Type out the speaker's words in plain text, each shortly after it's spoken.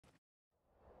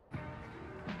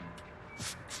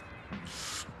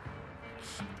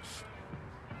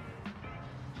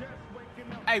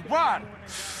Hey, Ryder!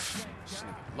 This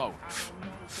nigga low.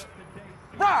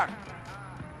 Ryder!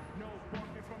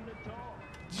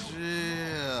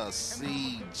 Yeah,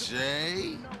 CJ.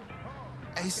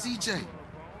 Hey, CJ,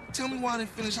 tell me why I didn't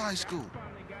finish high school.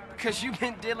 Because you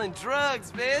been dealing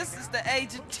drugs, man, since the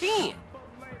age of 10.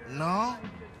 No,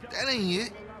 that ain't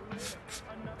it.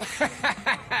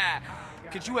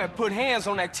 Because you had put hands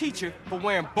on that teacher for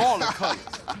wearing baller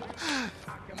colors.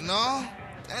 No,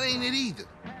 that ain't it either.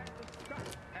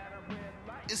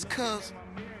 It's 'cause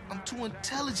I'm too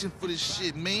intelligent for this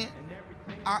shit, man.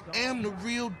 I am the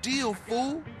real deal,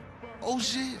 fool. Oh,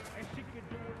 shit.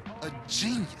 A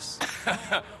genius.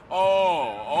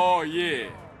 Oh, yeah.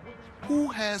 Who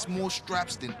has more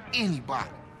straps than anybody?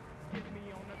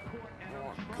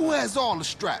 Who has all the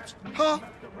straps, huh?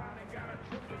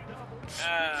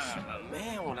 A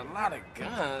man with a lot of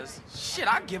guns. Shit,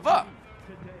 I give up.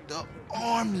 The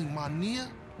army, my nigga.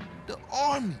 The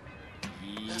army.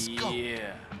 Let's go.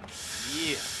 Yeah.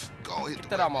 Go hit Get the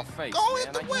that out my face, Go man.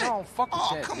 hit the Like, way. you don't fuck with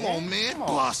Oh, that, come man. on, man. Come on.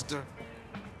 Buster.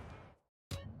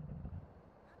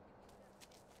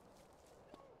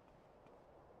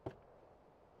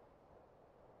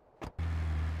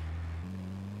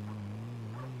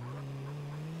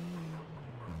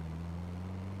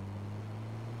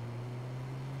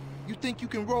 You think you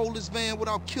can roll this van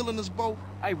without killing us both?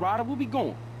 Hey, Ryder, where we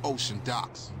going? Ocean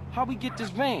docks. How we get this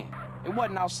van? It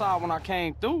wasn't outside when I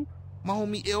came through. My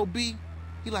homie LB,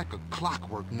 he like a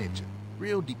clockwork ninja.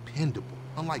 Real dependable,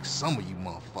 unlike some of you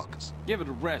motherfuckers. Give it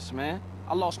a rest, man.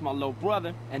 I lost my little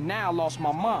brother, and now I lost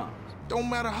my mom. Don't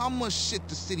matter how much shit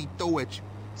the city throw at you.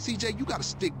 CJ, you gotta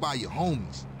stick by your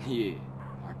homies. Yeah,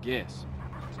 I guess.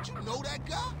 Did you know that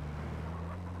guy?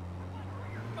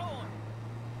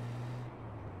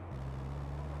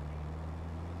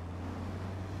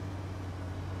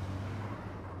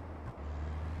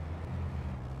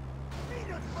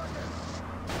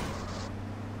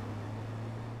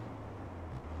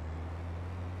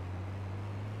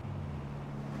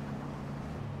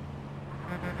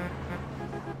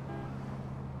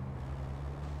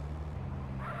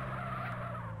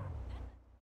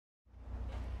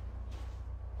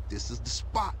 This is the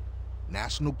spot.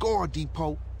 National Guard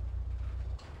Depot.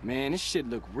 Man, this shit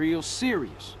look real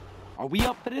serious. Are we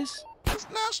up for this? It's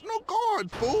National Guard,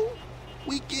 fool.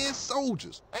 Weekend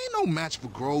soldiers. Ain't no match for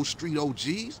Grove Street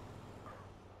OGs.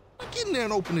 Now get in there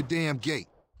and open the damn gate.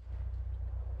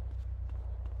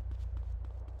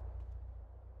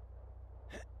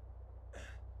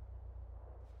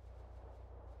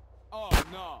 Oh,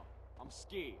 no. I'm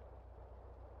scared.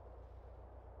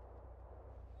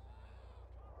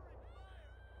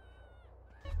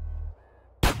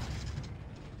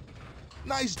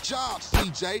 Nice job,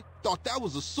 CJ. Thought that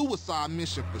was a suicide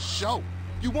mission for sure.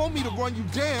 You want me to run you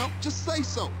down? Just say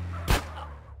so.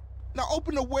 Now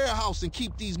open the warehouse and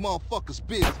keep these motherfuckers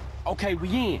busy. Okay, we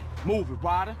in. Move it,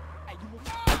 Ryder.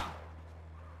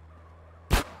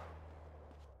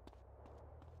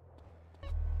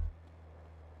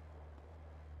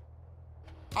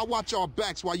 I'll watch our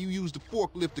backs while you use the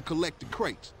forklift to collect the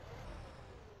crates.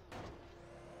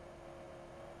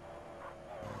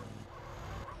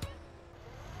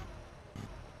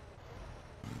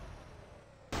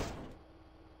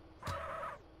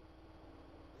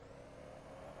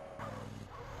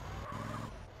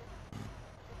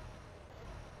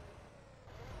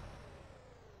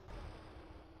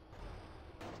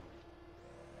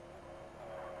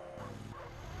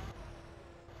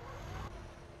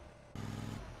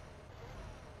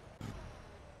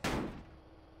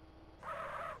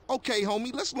 Okay,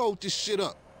 homie, let's load this shit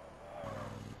up.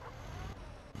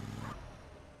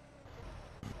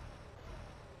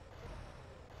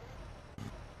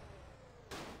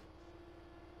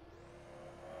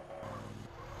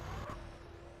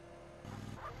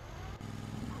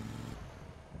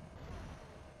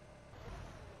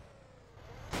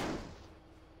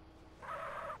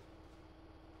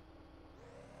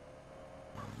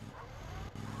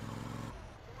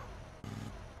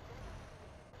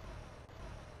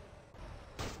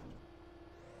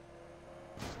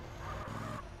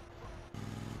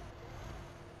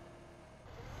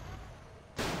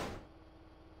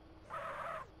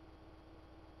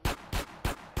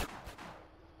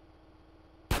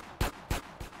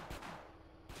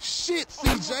 Shit,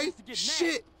 CJ,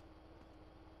 shit.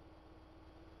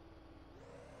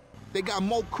 They got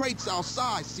more crates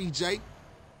outside, CJ.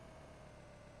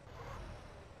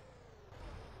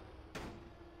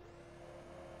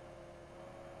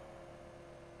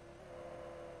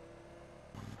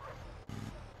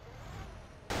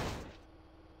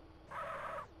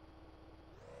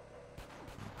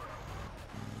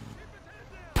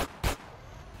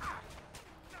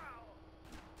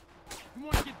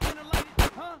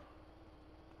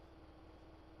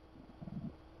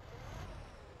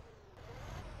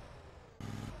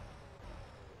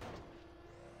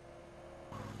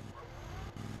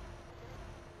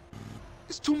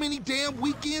 It's too many damn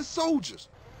weekend soldiers.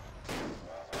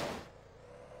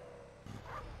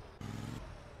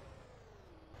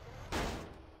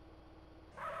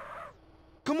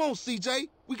 Come on, CJ.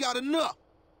 We got enough.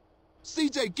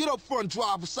 CJ, get up front and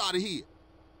drive us out of here.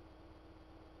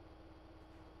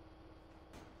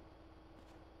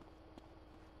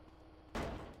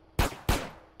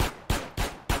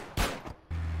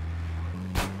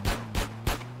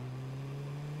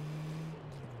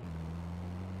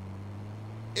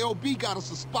 LB got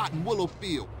us a spot in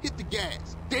Willowfield. Hit the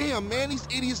gas. Damn, man, these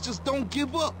idiots just don't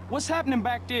give up. What's happening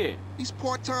back there? These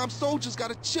part-time soldiers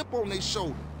got a chip on their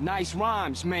shoulder. Nice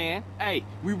rhymes, man. Hey,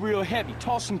 we real heavy.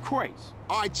 Toss some crates.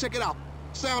 All right, check it out.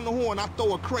 Sound the horn, I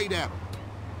throw a crate at them.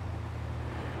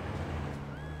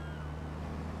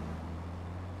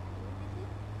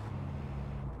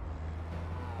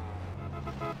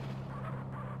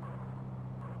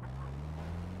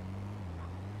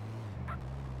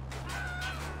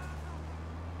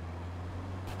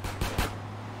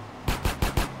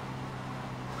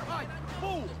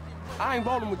 I ain't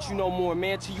rolling with you no more,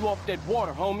 man, till you off that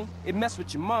water, homie. It mess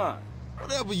with your mind.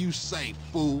 Whatever you say,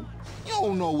 fool. You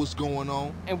don't know what's going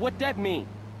on. And what that mean?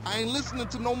 I ain't listening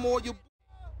to no more of your...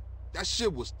 That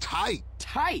shit was tight.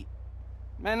 Tight?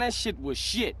 Man, that shit was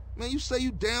shit. Man, you say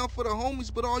you down for the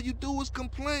homies, but all you do is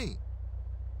complain.